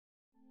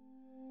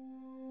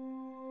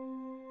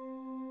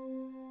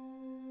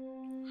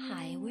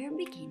Hi, we're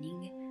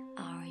beginning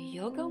our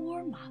yoga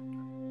warm-up.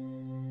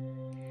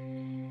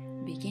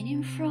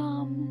 Beginning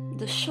from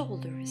the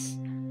shoulders.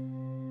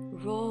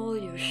 Roll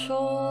your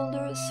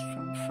shoulders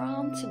from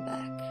front to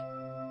back,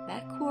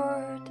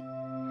 backward.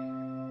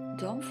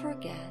 Don't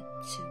forget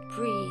to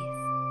breathe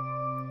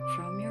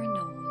from your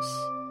nose.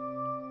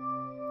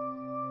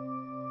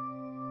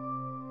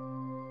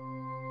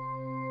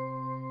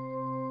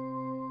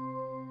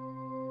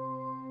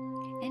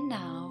 And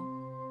now,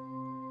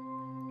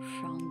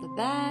 from the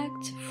back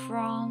to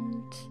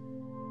front,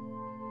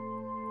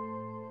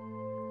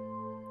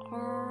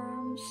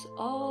 arms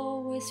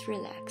always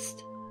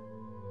relaxed.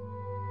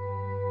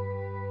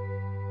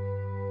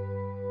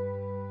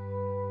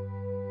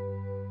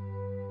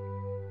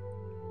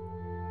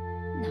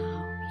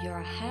 Now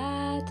your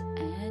head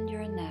and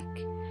your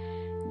neck.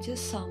 Do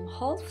some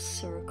half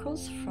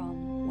circles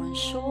from one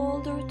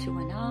shoulder to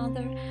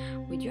another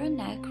with your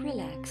neck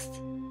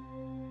relaxed.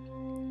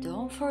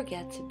 Don't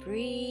forget to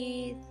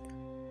breathe.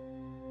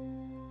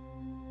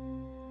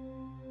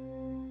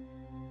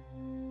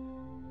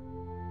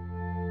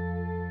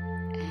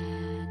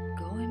 And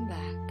going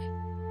back.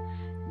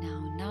 Now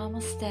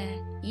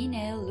Namaste.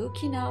 Inhale,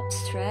 looking up,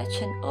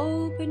 stretch and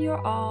open your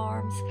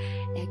arms.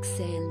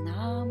 Exhale,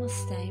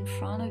 Namaste in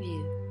front of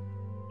you.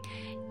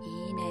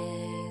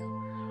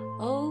 Inhale,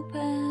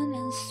 open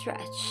and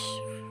stretch.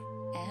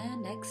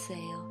 And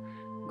exhale,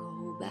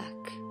 go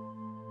back.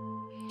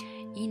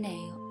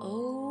 Inhale,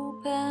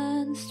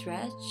 open,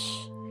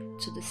 stretch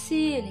to the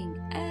ceiling.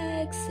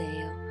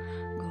 Exhale,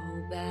 go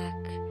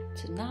back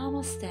to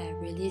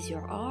Namaste. Release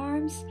your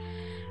arms.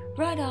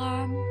 Right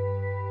arm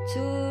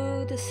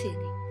to the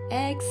ceiling.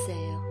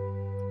 Exhale,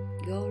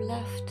 go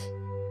left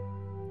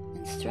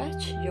and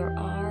stretch your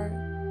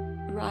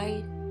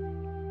right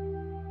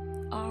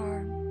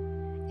arm.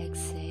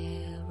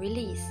 Exhale,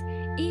 release.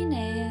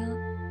 Inhale,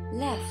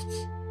 left.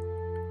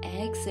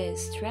 Exhale,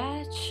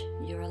 stretch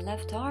your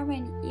left arm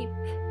and hip.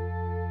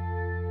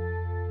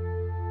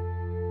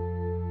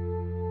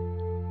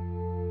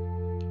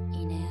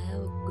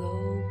 Inhale, go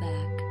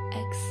back.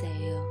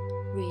 Exhale,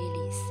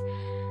 release.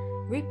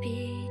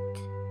 Repeat.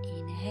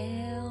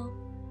 Inhale,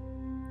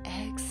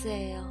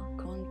 exhale,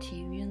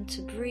 continuing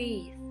to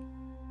breathe.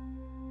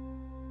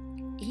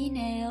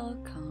 Inhale,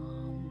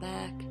 come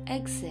back,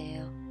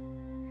 exhale.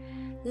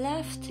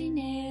 Left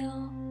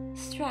inhale,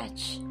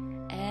 stretch,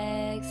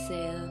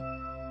 exhale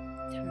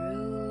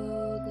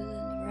through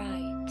the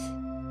right.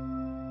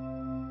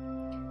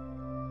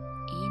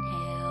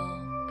 Inhale,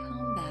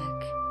 come back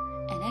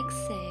and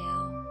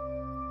exhale.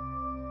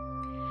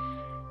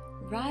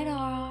 Right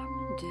arm,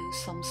 do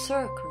some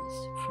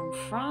circles from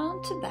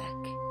front to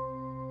back.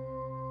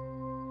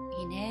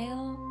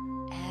 Inhale,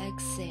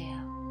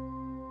 exhale.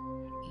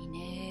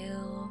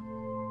 Inhale,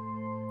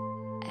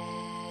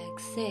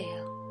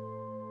 exhale.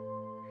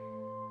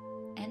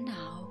 And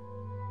now,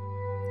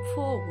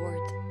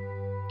 forward.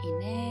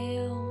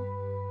 Inhale,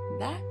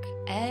 back,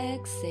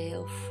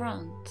 exhale,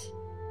 front.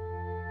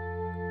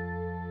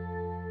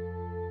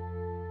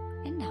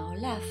 And now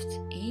left.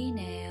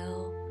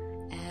 Inhale,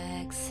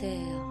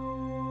 exhale.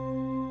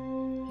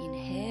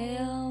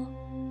 Inhale,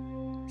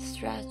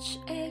 stretch,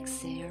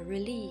 exhale,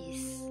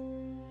 release.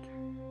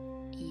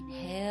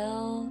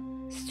 Inhale,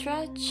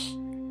 stretch,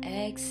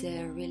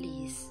 exhale,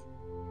 release.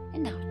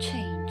 And now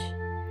change.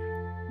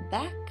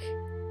 Back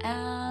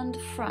and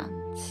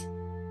front.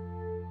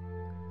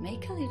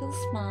 Make a little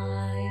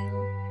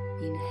smile.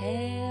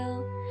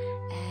 Inhale,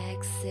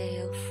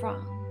 exhale,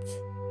 front.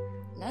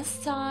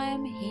 Last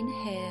time,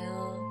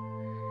 inhale,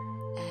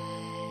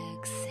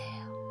 exhale.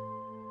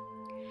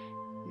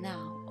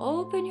 Now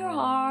open your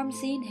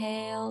arms.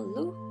 Inhale,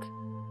 look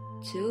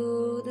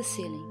to the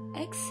ceiling.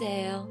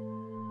 Exhale,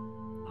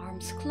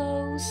 arms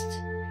closed.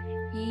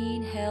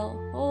 Inhale,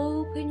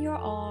 open your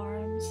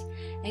arms.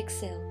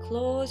 Exhale,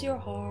 close your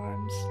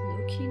arms,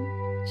 looking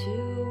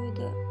to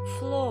the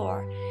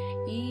floor.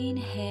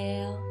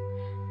 Inhale,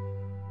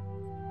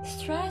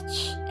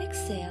 stretch.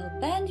 Exhale,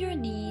 bend your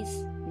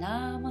knees.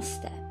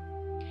 Namaste.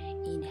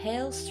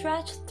 Inhale,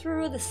 stretch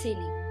through the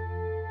ceiling.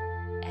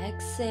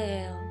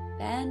 Exhale,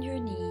 bend your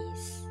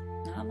knees.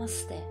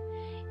 Namaste.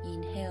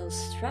 Inhale,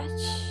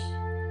 stretch.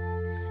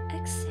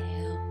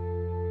 Exhale,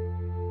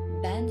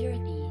 bend your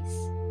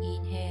knees.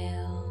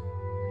 Inhale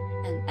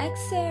and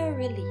exhale,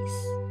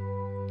 release.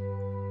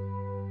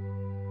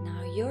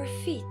 Now your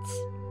feet.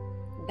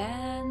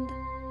 Bend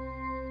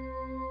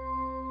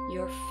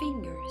your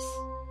fingers.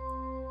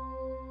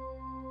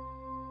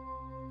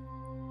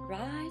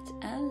 Right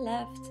and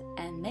left,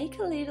 and make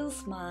a little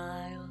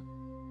smile.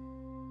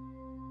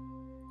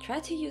 Try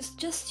to use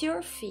just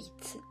your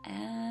feet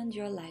and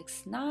your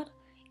legs, not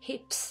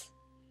hips.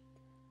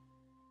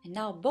 And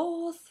now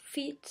both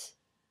feet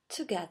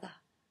together.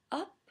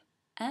 Up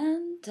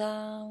and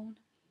down.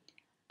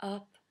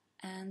 Up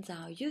and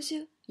down. Use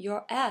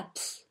your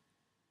abs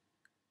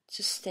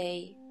to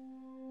stay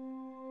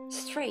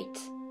straight.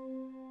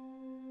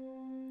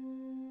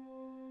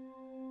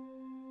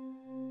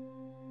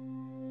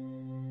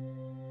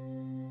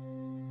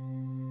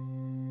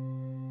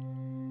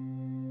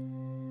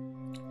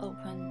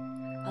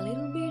 Open a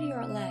little bit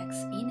your legs.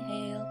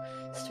 Inhale,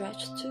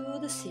 stretch to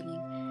the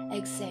ceiling.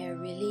 Exhale,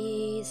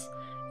 release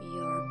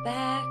your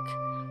back,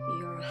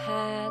 your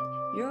head,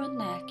 your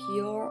neck,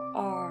 your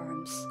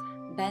arms,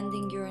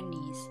 bending your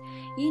knees.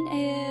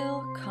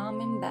 Inhale,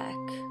 coming back.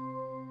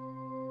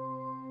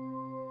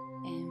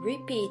 And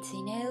repeat.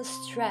 Inhale,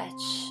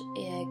 stretch.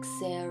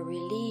 Exhale,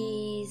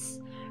 release.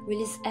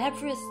 Release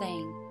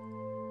everything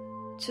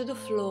to the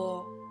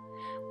floor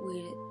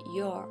with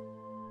your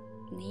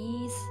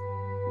knees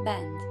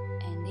bend.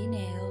 And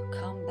inhale,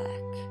 come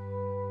back.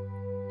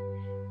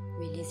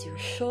 Release your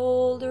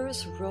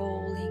shoulders,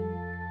 rolling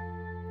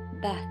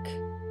back.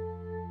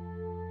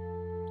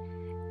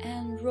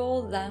 And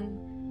roll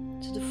them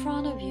to the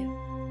front of you.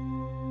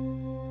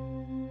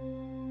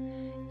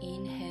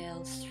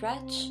 Inhale,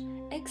 stretch.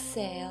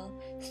 Exhale,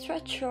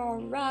 stretch your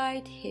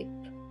right hip.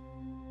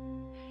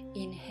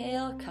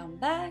 Inhale, come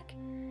back.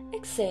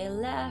 Exhale,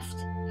 left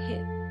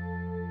hip.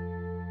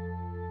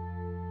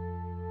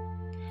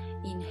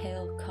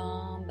 Inhale,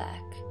 come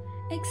back.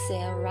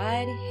 Exhale,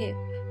 right hip.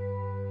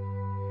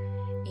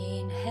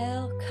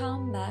 Inhale,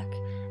 come back.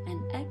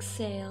 And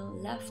exhale,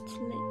 left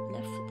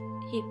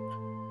hip.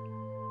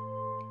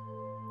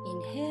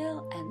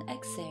 Inhale and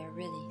exhale,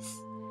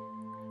 release.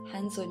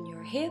 Hands on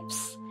your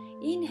hips.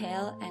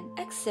 Inhale and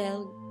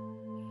exhale.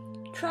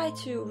 Try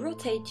to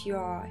rotate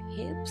your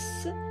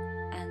hips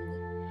and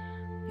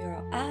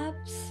your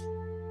abs.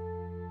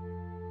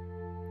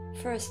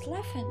 First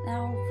left and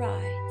now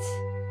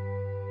right.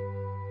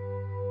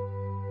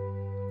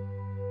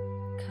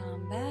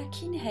 Come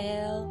back,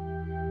 inhale,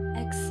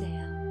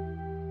 exhale.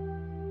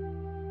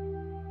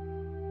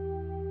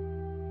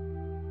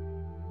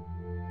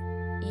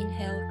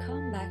 Inhale,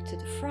 come back to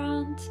the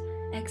front.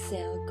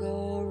 Exhale,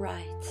 go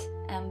right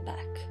and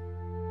back.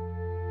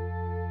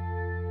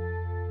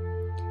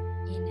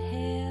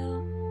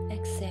 Inhale,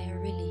 exhale,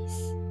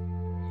 release.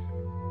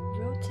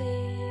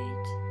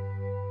 Rotate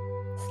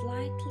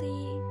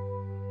slightly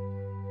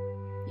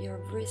your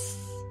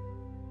wrists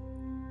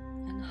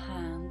and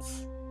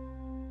hands.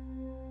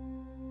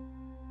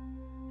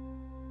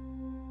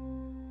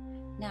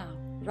 Now,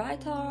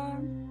 right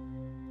arm,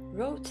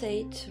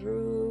 rotate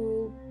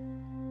through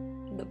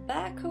the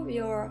back of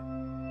your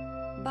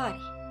body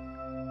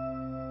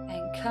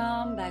and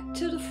come back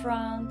to the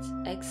front.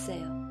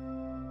 Exhale.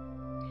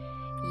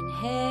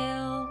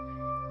 Inhale,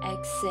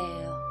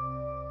 exhale.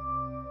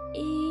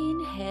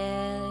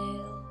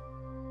 Inhale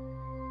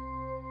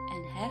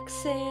and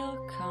exhale,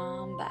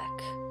 come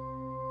back.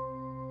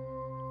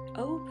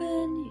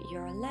 Open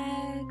your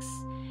legs.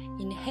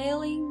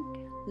 Inhaling,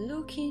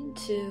 look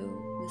into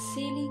the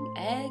ceiling.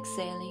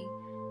 Exhaling,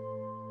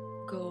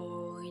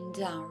 going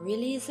down.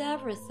 Release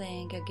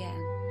everything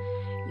again.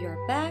 Your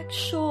back,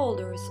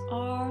 shoulders,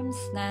 arms,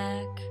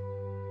 neck.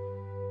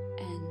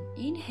 And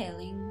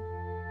inhaling,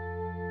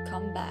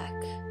 come back.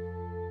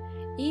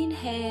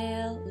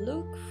 Inhale,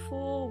 look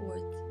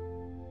forward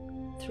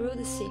through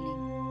the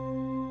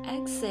ceiling.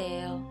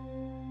 Exhale.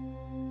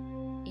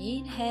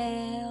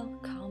 Inhale,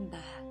 come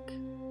back.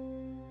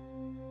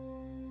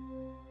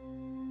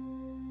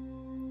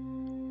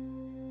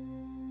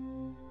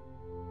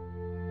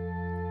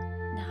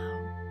 Now,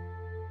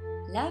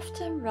 left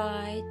and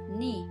right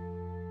knee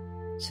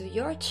to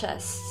your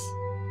chest.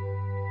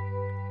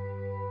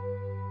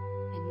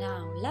 And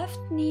now, left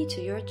knee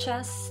to your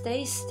chest,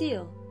 stay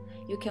still.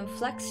 You can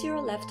flex your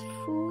left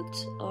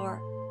foot,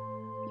 or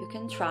you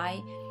can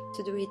try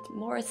to do it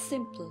more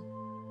simple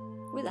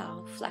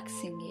without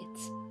flexing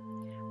it.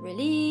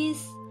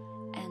 Release,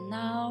 and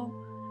now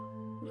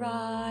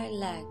right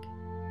leg.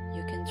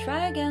 You can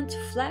try again to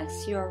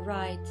flex your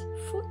right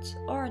foot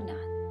or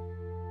not.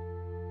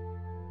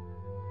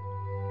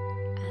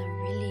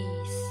 And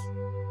release.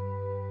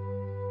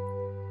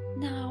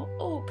 Now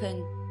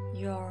open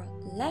your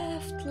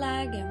left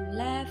leg and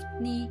left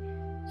knee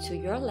to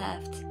your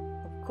left.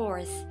 Of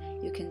course,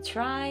 you can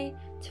try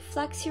to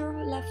flex your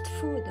left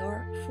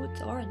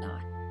foot or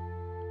not.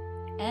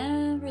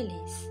 And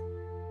release.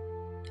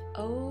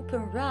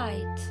 Open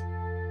right.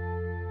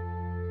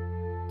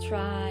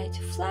 Try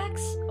to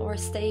flex or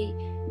stay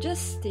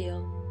just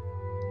still.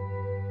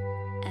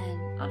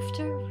 And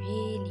after,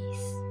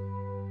 release.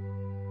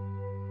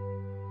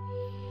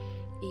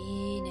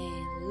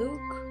 Inhale,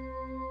 look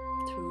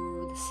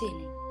through the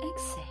ceiling.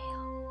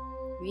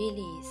 Exhale,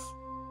 release.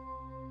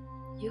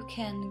 You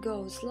can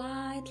go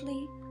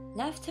slightly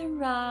left and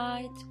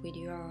right with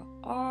your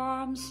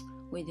arms,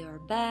 with your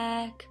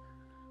back,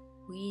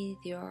 with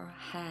your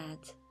head.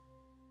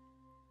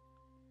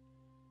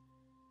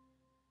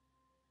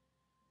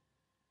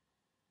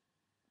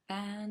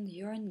 Bend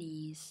your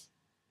knees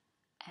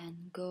and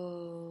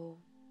go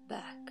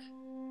back.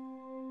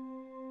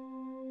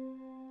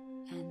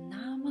 And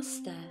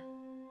namaste.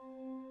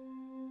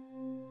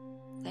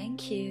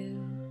 Thank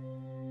you.